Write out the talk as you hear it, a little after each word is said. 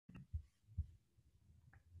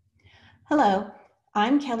Hello,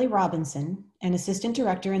 I'm Kelly Robinson, an Assistant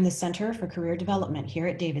Director in the Center for Career Development here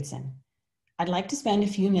at Davidson. I'd like to spend a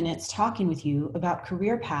few minutes talking with you about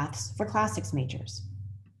career paths for classics majors.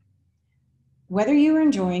 Whether you are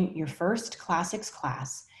enjoying your first classics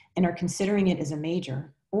class and are considering it as a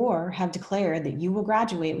major, or have declared that you will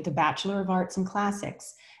graduate with a Bachelor of Arts in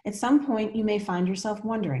Classics, at some point you may find yourself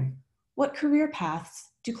wondering, what career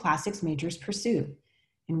paths do classics majors pursue?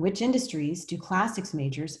 In which industries do classics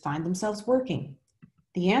majors find themselves working?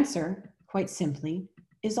 The answer, quite simply,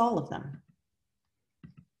 is all of them.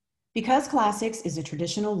 Because classics is a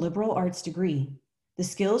traditional liberal arts degree, the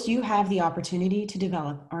skills you have the opportunity to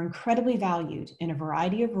develop are incredibly valued in a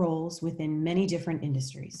variety of roles within many different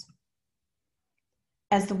industries.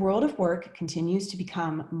 As the world of work continues to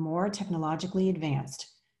become more technologically advanced,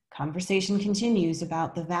 conversation continues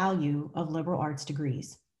about the value of liberal arts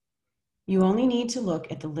degrees. You only need to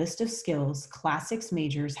look at the list of skills classics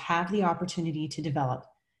majors have the opportunity to develop,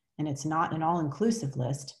 and it's not an all-inclusive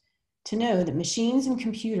list, to know that machines and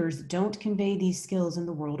computers don't convey these skills in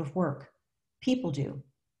the world of work. People do,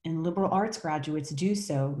 and liberal arts graduates do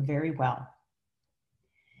so very well.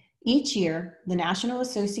 Each year, the National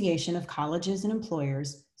Association of Colleges and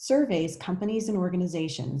Employers surveys companies and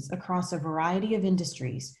organizations across a variety of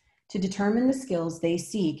industries to determine the skills they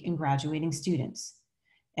seek in graduating students.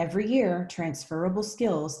 Every year, transferable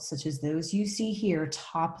skills such as those you see here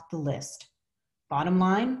top the list. Bottom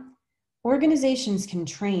line, organizations can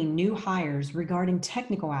train new hires regarding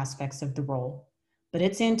technical aspects of the role, but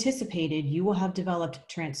it's anticipated you will have developed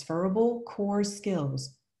transferable core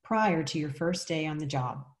skills prior to your first day on the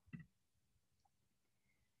job.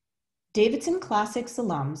 Davidson Classics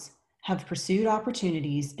alums have pursued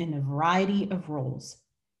opportunities in a variety of roles.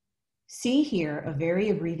 See here a very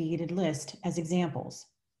abbreviated list as examples.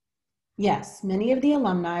 Yes, many of the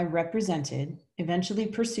alumni represented eventually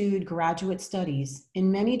pursued graduate studies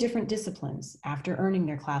in many different disciplines after earning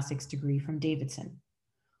their classics degree from Davidson.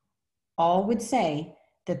 All would say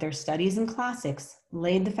that their studies in classics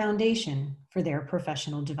laid the foundation for their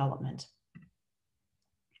professional development.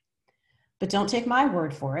 But don't take my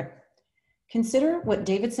word for it. Consider what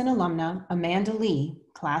Davidson alumna Amanda Lee,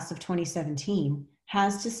 class of 2017,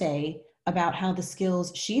 has to say about how the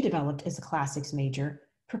skills she developed as a classics major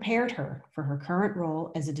prepared her for her current role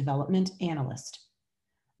as a development analyst.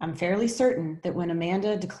 I'm fairly certain that when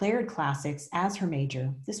Amanda declared classics as her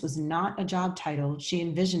major, this was not a job title she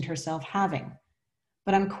envisioned herself having,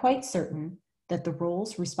 but I'm quite certain that the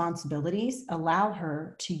role's responsibilities allow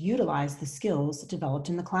her to utilize the skills developed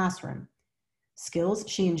in the classroom. Skills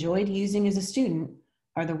she enjoyed using as a student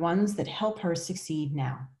are the ones that help her succeed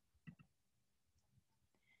now.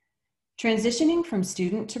 Transitioning from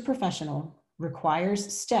student to professional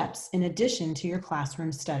requires steps in addition to your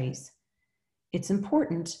classroom studies. It's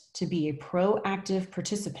important to be a proactive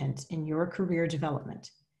participant in your career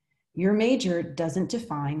development. Your major doesn't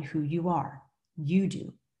define who you are, you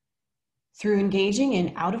do. Through engaging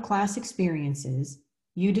in out-of-class experiences,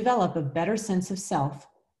 you develop a better sense of self,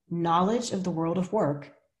 knowledge of the world of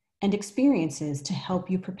work, and experiences to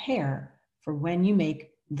help you prepare for when you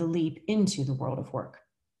make the leap into the world of work.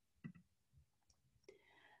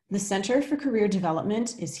 The Center for Career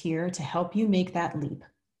Development is here to help you make that leap.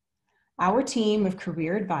 Our team of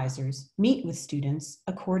career advisors meet with students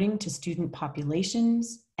according to student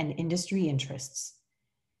populations and industry interests.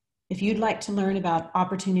 If you'd like to learn about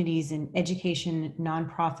opportunities in education,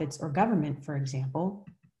 nonprofits, or government, for example,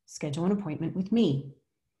 schedule an appointment with me.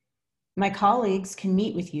 My colleagues can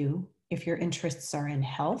meet with you if your interests are in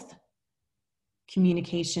health,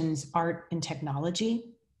 communications, art and technology,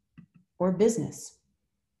 or business.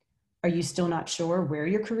 Are you still not sure where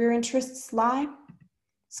your career interests lie?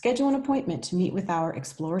 Schedule an appointment to meet with our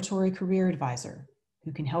exploratory career advisor,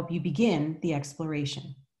 who can help you begin the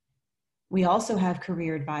exploration. We also have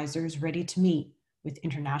career advisors ready to meet with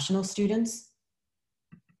international students,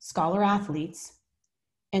 scholar athletes,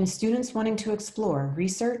 and students wanting to explore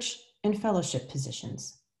research and fellowship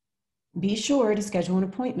positions. Be sure to schedule an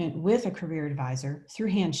appointment with a career advisor through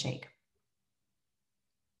Handshake.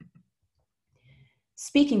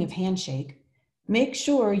 Speaking of Handshake, make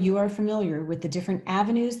sure you are familiar with the different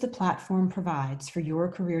avenues the platform provides for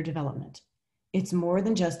your career development. It's more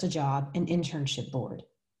than just a job and internship board.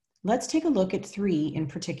 Let's take a look at 3 in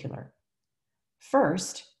particular.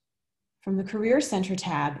 First, from the Career Center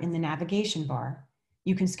tab in the navigation bar,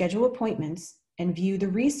 you can schedule appointments and view the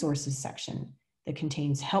resources section that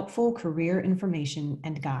contains helpful career information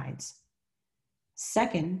and guides.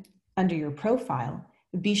 Second, under your profile,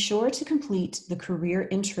 be sure to complete the Career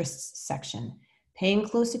Interests section, paying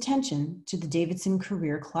close attention to the Davidson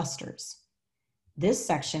Career Clusters. This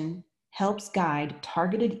section helps guide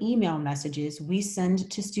targeted email messages we send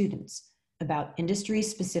to students about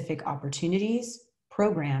industry-specific opportunities,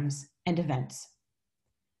 programs, and events.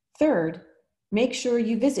 Third, make sure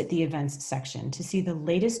you visit the events section to see the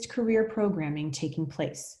latest career programming taking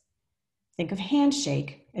place. Think of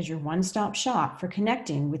Handshake as your one-stop shop for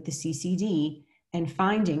connecting with the CCD and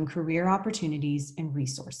finding career opportunities and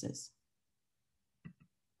resources.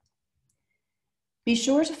 Be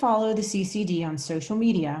sure to follow the CCD on social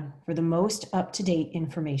media for the most up-to-date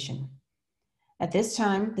information. At this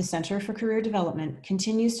time, the Center for Career Development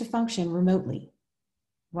continues to function remotely.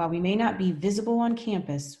 While we may not be visible on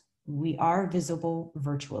campus, we are visible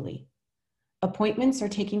virtually. Appointments are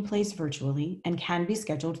taking place virtually and can be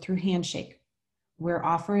scheduled through Handshake. We're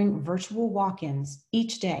offering virtual walk-ins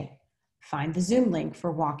each day. Find the Zoom link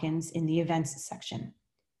for walk-ins in the events section.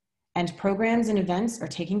 And programs and events are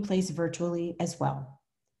taking place virtually as well.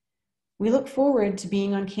 We look forward to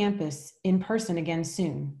being on campus in person again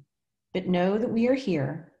soon, but know that we are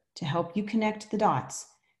here to help you connect the dots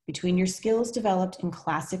between your skills developed in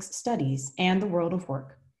classics studies and the world of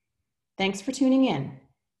work. Thanks for tuning in,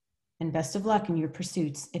 and best of luck in your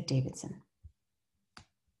pursuits at Davidson.